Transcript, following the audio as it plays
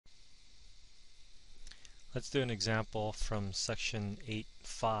Let's do an example from section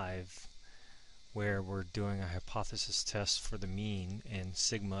 8.5 where we're doing a hypothesis test for the mean and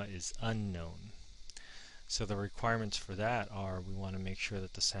sigma is unknown. So the requirements for that are we want to make sure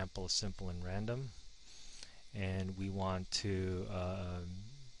that the sample is simple and random, and we want to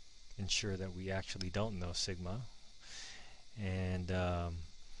ensure that we actually don't know sigma, and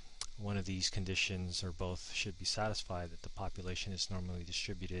one of these conditions or both should be satisfied, that the population is normally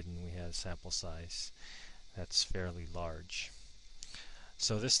distributed and we have a sample size that's fairly large.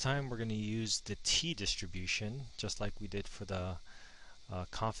 So this time we're going to use the t-distribution just like we did for the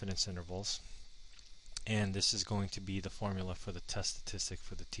confidence intervals, and this is going to be the formula for the test statistic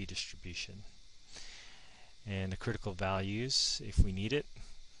for the t-distribution. And the critical values, if we need it,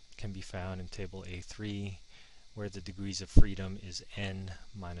 can be found in table A3, where the degrees of freedom is n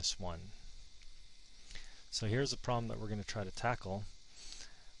minus 1. So here's a problem that we're going to try to tackle.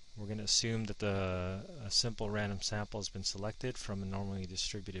 We're going to assume that a simple random sample has been selected from a normally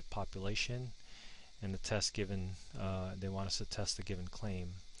distributed population, and the test given, they want us to test the given claim.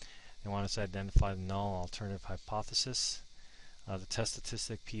 They want us to identify the null alternative hypothesis, the test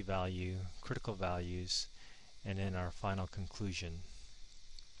statistic p-value, critical values, and then our final conclusion.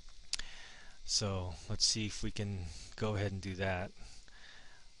 So let's see if we can go ahead and do that.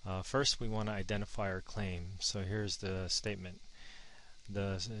 First we want to identify our claim. So here's the statement.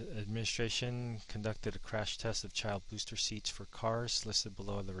 The administration conducted a crash test of child booster seats for cars. Listed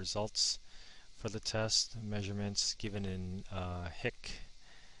below the results for the test. Measurements given in HIC.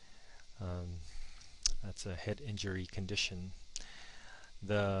 That's a head injury condition.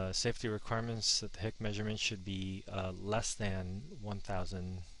 The safety requirements that the HIC measurement should be less than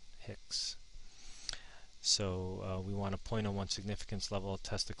 1,000 HICs. So we want a 0.01 significance level to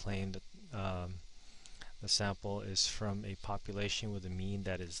test the claim that the sample is from a population with a mean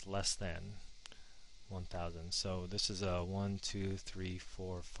that is less than 1,000. So this is a 1, 2, 3,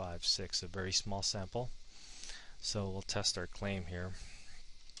 4, 5, 6, a very small sample. So we'll test our claim here.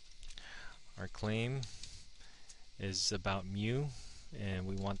 Our claim is about mu, and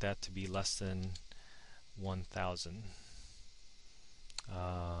we want that to be less than 1,000.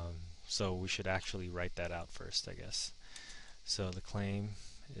 So we should actually write that out first, I guess. So the claim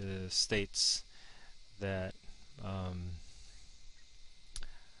states that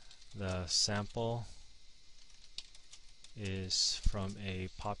the sample is from a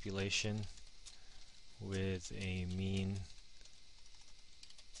population with a mean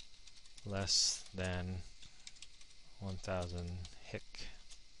less than 1,000 HIC.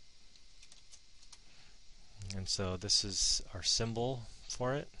 And so this is our symbol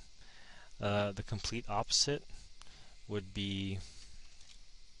for it. The complete opposite would be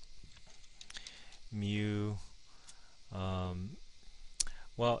mu,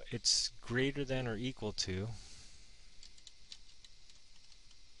 well, it's greater than or equal to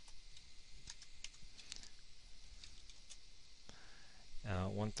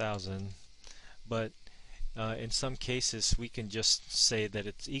 1,000, but in some cases we can just say that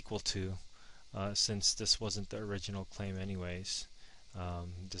it's equal to, since this wasn't the original claim anyways.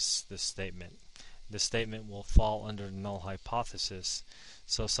 This statement. This statement will fall under the null hypothesis.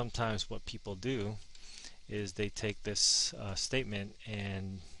 So sometimes what people do is they take this statement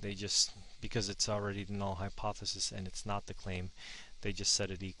and they just, because it's already the null hypothesis and it's not the claim, they just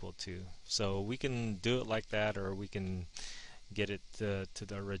set it equal to. So we can do it like that, or we can get it to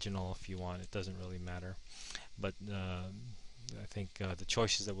the original if you want. It doesn't really matter. But I think the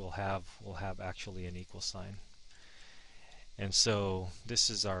choices that we'll have actually an equal sign. And so this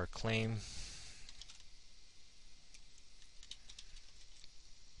is our claim.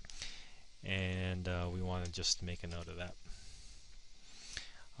 And we want to just make a note of that.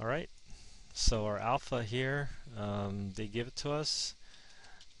 Alright, so our alpha here, they give it to us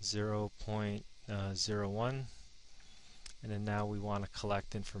 0.01, and then now we want to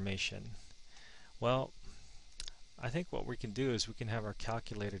collect information. Well, I think what we can do is we can have our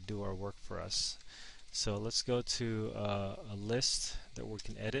calculator do our work for us. So let's go to a list that we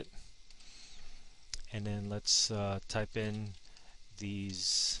can edit, and then let's type in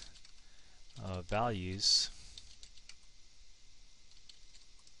these values.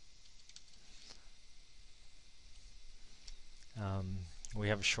 We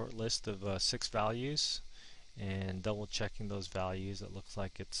have a short list of 6 values, and double checking those values, it looks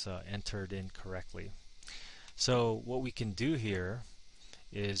like it's entered incorrectly. So what we can do here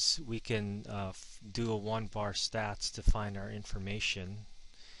is we can do a 1-bar stats to find our information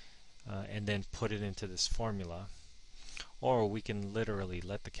and then put it into this formula. Or we can literally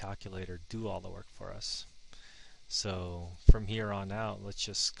let the calculator do all the work for us. So from here on out, let's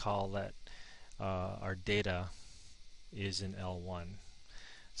just call that our data is in L1.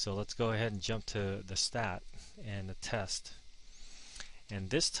 So let's go ahead and jump to the stat and the test. And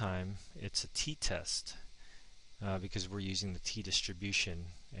this time it's a t-test because we're using the t-distribution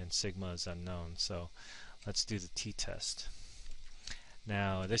and sigma is unknown. So let's do the t-test.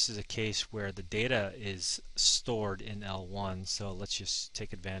 Now this is a case where the data is stored in L1, so let's just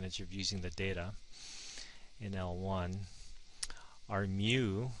take advantage of using the data in L1. Our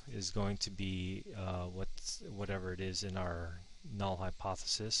mu is going to be whatever it is in our null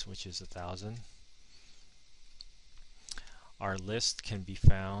hypothesis, which is 1,000. Our list can be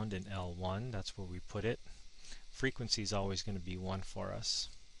found in L1, that's where we put it. Frequency is always going to be 1 for us.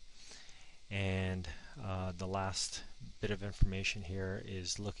 And the last bit of information here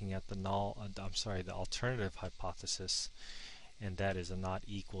is looking at the the alternative hypothesis, and that is a not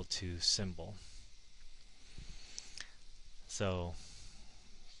equal to symbol. So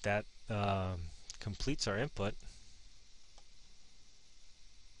that completes our input.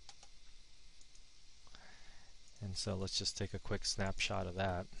 And so let's just take a quick snapshot of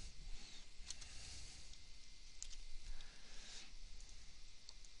that.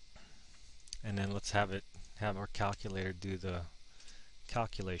 And then let's have our calculator do the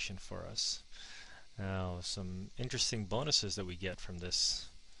calculation for us. Now, some interesting bonuses that we get from this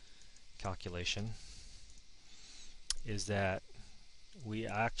calculation is that we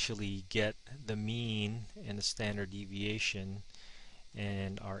actually get the mean and the standard deviation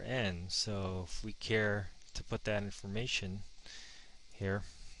and our n. So if we care to put that information here,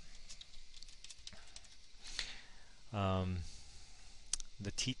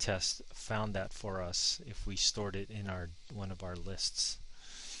 the t-test found that for us if we stored it in one of our lists.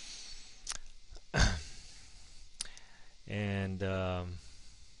 And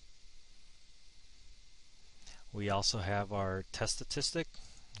we also have our test statistic,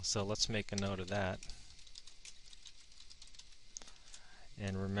 so let's make a note of that.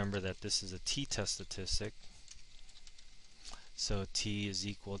 And remember that this is a t-test statistic, so t is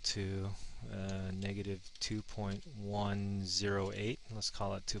equal to negative 2.108. Let's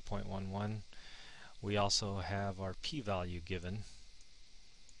call it 2.11. We also have our p-value given.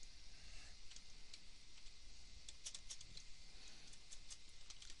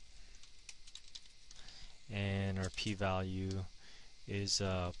 And our p-value is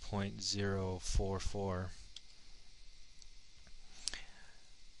 0.044.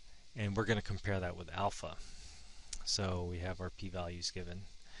 And we're going to compare that with alpha. So we have our p-values given.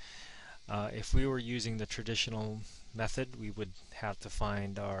 If we were using the traditional method, we would have to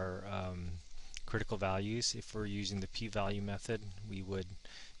find our critical values. If we're using the p-value method, we would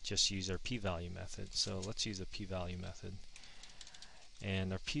just use our p-value method. So let's use the p-value method.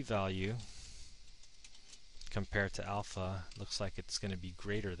 And our p-value compared to alpha looks like it's going to be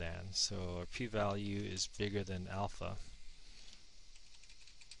greater than. So our p-value is bigger than alpha.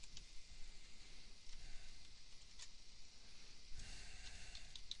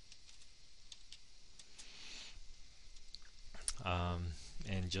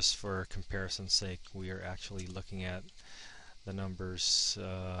 And just for comparison's sake, we are actually looking at the numbers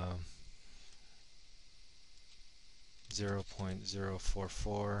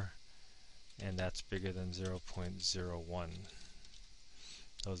 0.044, and that's bigger than 0.01.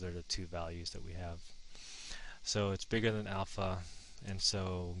 Those are the two values that we have. So it's bigger than alpha, and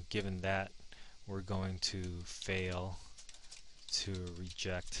so given that, we're going to fail to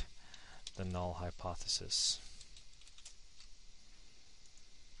reject the null hypothesis.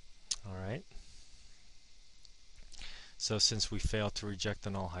 Alright, so since we failed to reject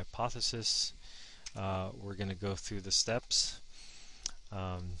the null hypothesis, we're going to go through the steps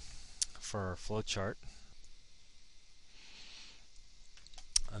for our flowchart.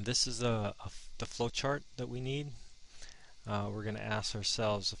 And this is the flowchart that we need. We're going to ask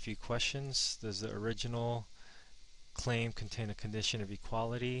ourselves a few questions. Does the original claim contain a condition of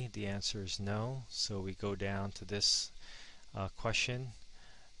equality? The answer is no. So we go down to this question.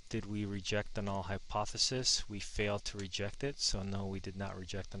 Did we reject the null hypothesis? We failed to reject it, so no, we did not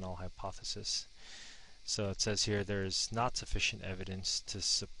reject the null hypothesis. So it says here there is not sufficient evidence to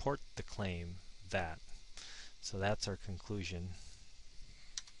support the claim that. So that's our conclusion.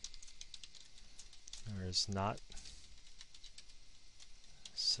 There is not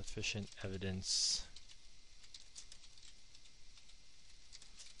sufficient evidence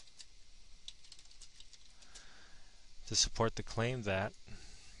to support the claim that,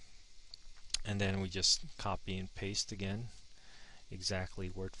 and then we just copy and paste again exactly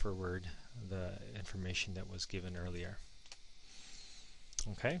word for word the information that was given earlier.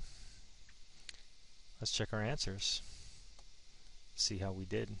 Okay, let's check our answers, see how we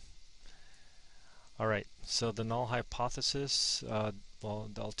did. Alright, so the null hypothesis, well,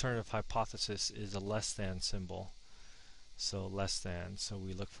 the alternative hypothesis is a less than symbol. So less than, so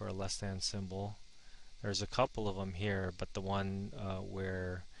we look for a less than symbol. There's a couple of them here, but the one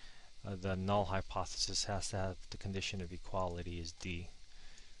where the null hypothesis has to have the condition of equality is D.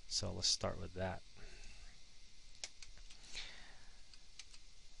 So let's start with that.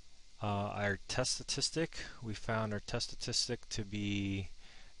 Our test statistic, we found our test statistic to be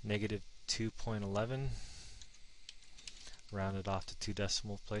negative 2.11, rounded off to 2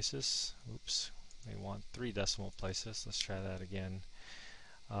 decimal places. Oops, they want 3 decimal places. Let's try that again.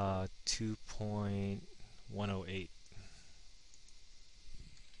 2.108.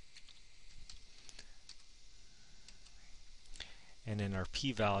 And then our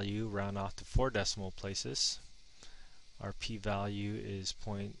p-value, round off to 4 decimal places. Our p-value is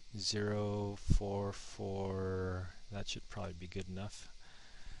 0.044. That should probably be good enough.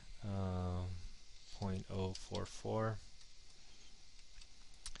 0.044.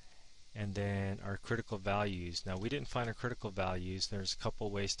 And then our critical values. Now we didn't find our critical values. There's a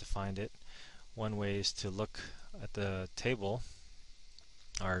couple ways to find it. One way is to look at the table,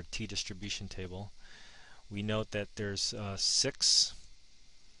 our t-distribution table. We note that there's 6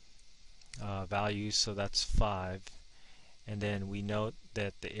 values, so that's 5. And then we note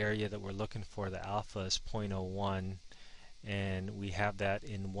that the area that we're looking for, the alpha, is 0.01, and we have that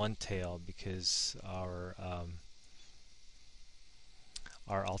in one tail because our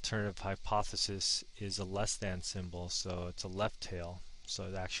alternative hypothesis is a less than symbol, so it's a left tail, so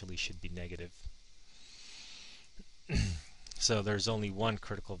it actually should be negative. So there's only one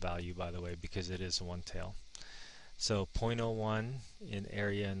critical value, by the way, because it is a one tail. So 0.01 in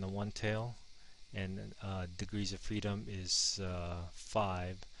area in the one tail, and degrees of freedom is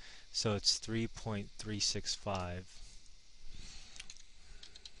 5, so it's 3.365,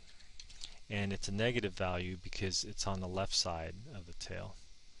 and it's a negative value because it's on the left side of the tail.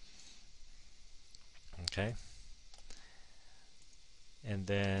 Okay, and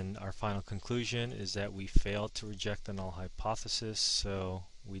then our final conclusion is that we failed to reject the null hypothesis, so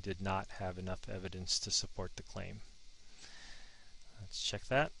we did not have enough evidence to support the claim. Let's check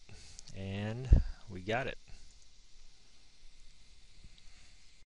that. And we got it.